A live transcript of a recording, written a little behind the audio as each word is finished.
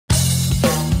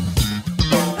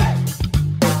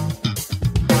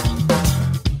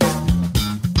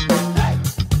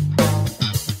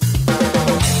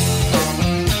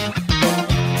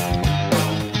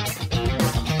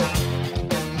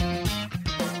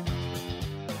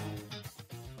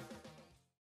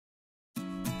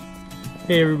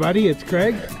Hey everybody, it's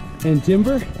Craig and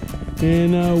Timber,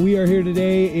 and we are here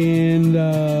today in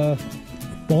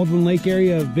Baldwin Lake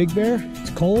area of Big Bear. It's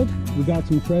cold, we got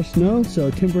some fresh snow, so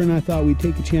Timber and I thought we'd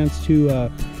take a chance to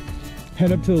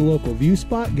head up to the local view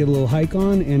spot, get a little hike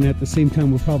on, and at the same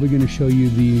time we're probably going to show you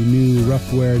the new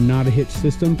Ruffwear Knot-a-hitch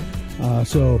system.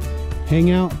 So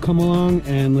hang out, come along,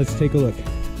 and let's take a look.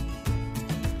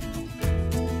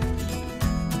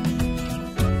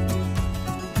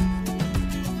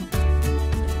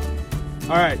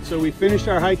 Alright, so we finished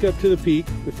our hike up to the peak.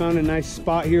 We found a nice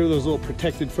spot here that was a little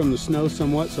protected from the snow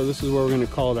somewhat, so this is where we're going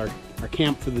to call it our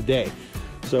camp for the day.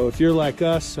 So if you're like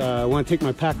us, I want to take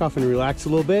my pack off and relax a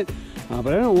little bit,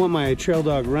 but I don't want my trail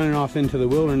dog running off into the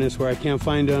wilderness where I can't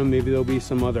find them. Maybe there'll be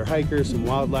some other hikers, some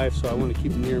wildlife, so I want to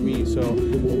keep them near me. So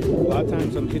a lot of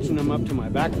times I'm hitching them up to my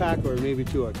backpack or maybe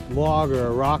to a log or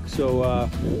a rock. So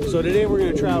today we're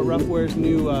going to try out Ruffwear's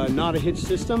new Knot-a-hitch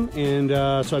system, and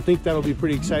so I think that'll be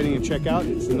pretty exciting to check out.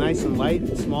 It's nice and light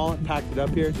and small. I packed it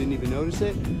up here, didn't even notice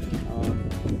it.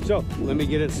 So let me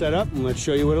get it set up and let's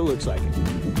show you what it looks like.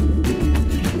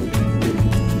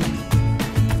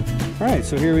 Alright,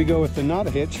 so here we go with the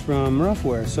Knot-a-hitch from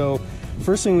Ruffwear. So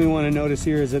first thing we want to notice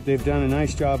here is that they've done a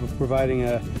nice job of providing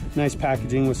a nice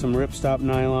packaging with some ripstop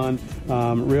nylon,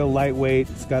 real lightweight.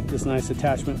 It's got this nice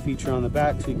attachment feature on the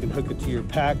back so you can hook it to your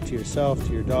pack, to yourself,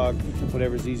 to your dog,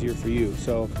 whatever's easier for you.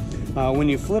 So when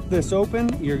you flip this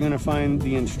open, you're going to find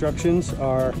the instructions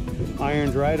are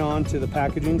ironed right onto the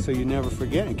packaging so you never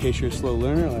forget, in case you're a slow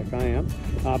learner like I am.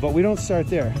 But we don't start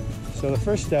there. So the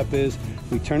first step is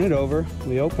we turn it over,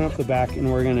 we open up the back,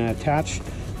 and we're going to attach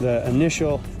the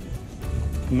initial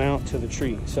mount to the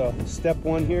tree. So step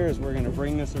one here is we're going to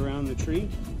bring this around the tree.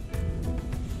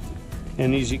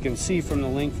 And as you can see from the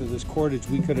length of this cordage,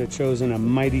 we could have chosen a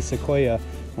mighty sequoia,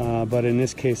 but in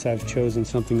this case I've chosen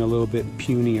something a little bit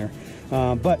punier.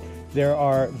 But there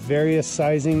are various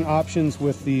sizing options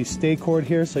with the stay cord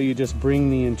here, so you just bring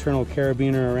the internal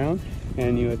carabiner around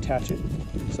and you attach it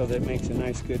so that it makes a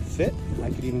nice good fit. I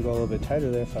could even go a little bit tighter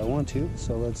there if I want to,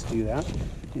 so let's do that.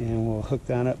 And we'll hook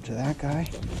that up to that guy.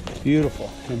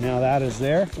 Beautiful. And now that is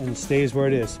there and stays where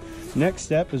it is. Next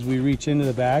step is we reach into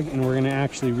the bag and we're going to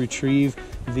actually retrieve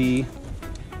the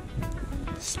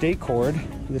stay cord.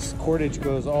 This cordage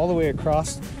goes all the way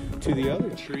across to the other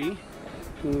tree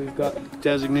and we've got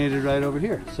designated right over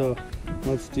here. So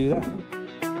let's do that.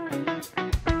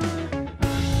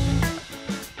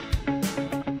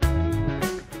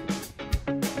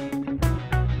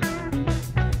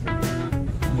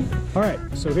 Alright,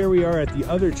 so here we are at the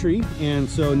other tree, and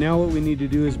so now what we need to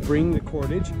do is bring the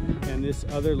cordage and this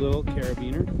other little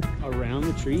carabiner around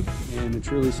the tree, and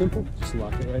it's really simple. Just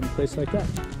lock it right in place like that.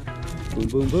 Boom,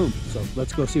 boom, boom. So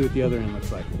let's go see what the other end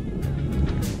looks like.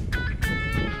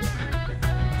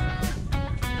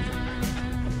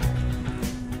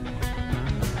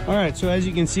 Alright, so as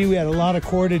you can see, we had a lot of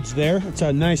cordage there. It's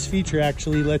a nice feature,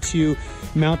 actually. Lets you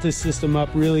mount this system up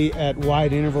really at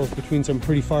wide intervals between some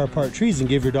pretty far apart trees and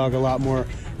give your dog a lot more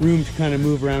room to kind of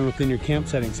move around within your camp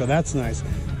setting. So that's nice.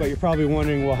 But you're probably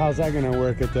wondering, well, how's that going to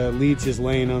work if the lead's just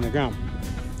laying on the ground?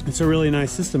 It's a really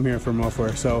nice system here from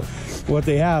Ruffwear. So what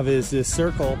they have is this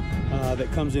circle that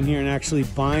comes in here and actually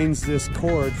binds this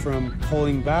cord from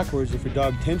pulling backwards if your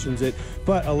dog tensions it,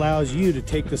 but allows you to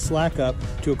take the slack up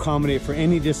to accommodate for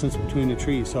any distance between the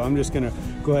trees. So I'm just going to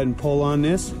go ahead and pull on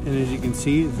this, and as you can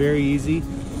see, very easy,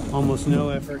 almost no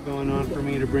effort going on for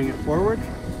me to bring it forward.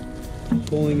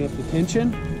 Pulling up the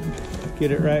tension,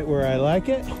 get it right where I like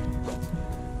it.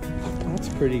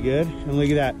 That's pretty good. And look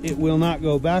at that, it will not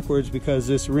go backwards because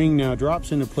this ring now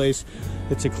drops into place.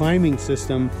 It's a climbing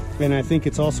system, and I think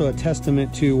it's also a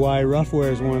testament to why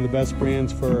Ruffwear is one of the best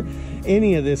brands for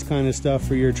any of this kind of stuff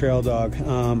for your trail dog.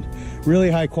 Really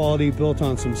high quality, built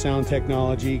on some sound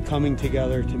technology, coming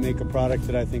together to make a product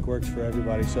that I think works for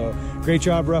everybody. So great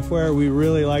job, Ruffwear. We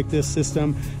really like this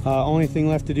system. Only thing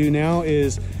left to do now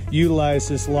is utilize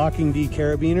this locking D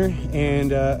carabiner,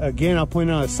 and again, I'll point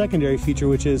out a secondary feature,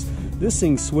 which is this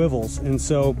thing swivels. And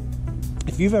so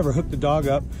if you've ever hooked a dog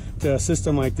up to a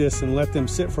system like this and let them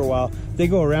sit for a while, they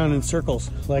go around in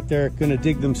circles like they're going to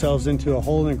dig themselves into a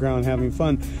hole in the ground having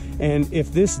fun. And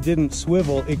if this didn't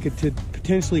swivel, it could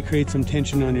potentially create some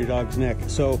tension on your dog's neck.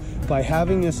 So by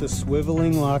having this a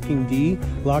swiveling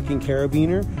locking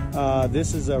carabiner,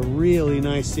 this is a really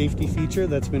nice safety feature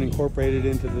that's been incorporated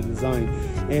into the design.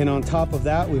 And on top of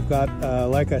that, we've got,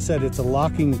 like I said, it's a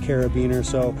locking carabiner,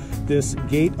 so this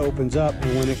gate opens up,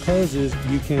 and when it closes,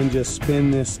 you can just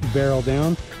spin this barrel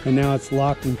down, and now it's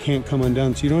locked and can't come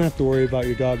undone. So you don't have to worry about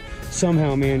your dog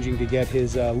somehow managing to get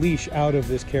his leash out of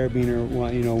this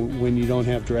carabiner, you know, when you don't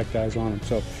have direct eyes on him.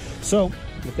 So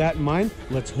with that in mind,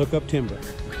 let's hook up timber.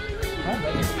 Hi,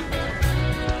 buddy.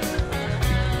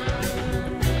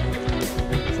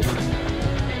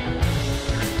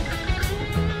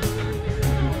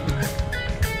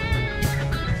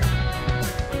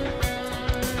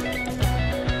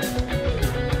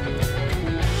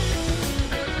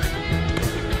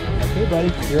 Okay,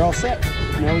 buddy, you're all set.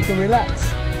 Now we can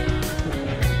relax.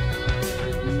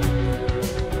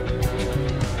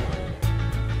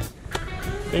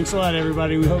 Thanks a lot,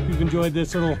 everybody. We hope you've enjoyed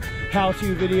this little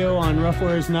how-to video on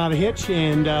Ruffwear's Knot-a-hitch,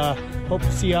 and hope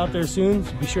to see you out there soon.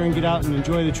 So be sure and get out and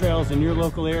enjoy the trails in your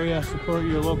local area. Support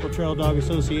your local trail dog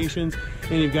associations.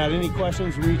 And if you've got any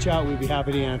questions, reach out. We'd be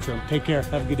happy to answer them. Take care.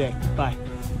 Have a good day. Bye.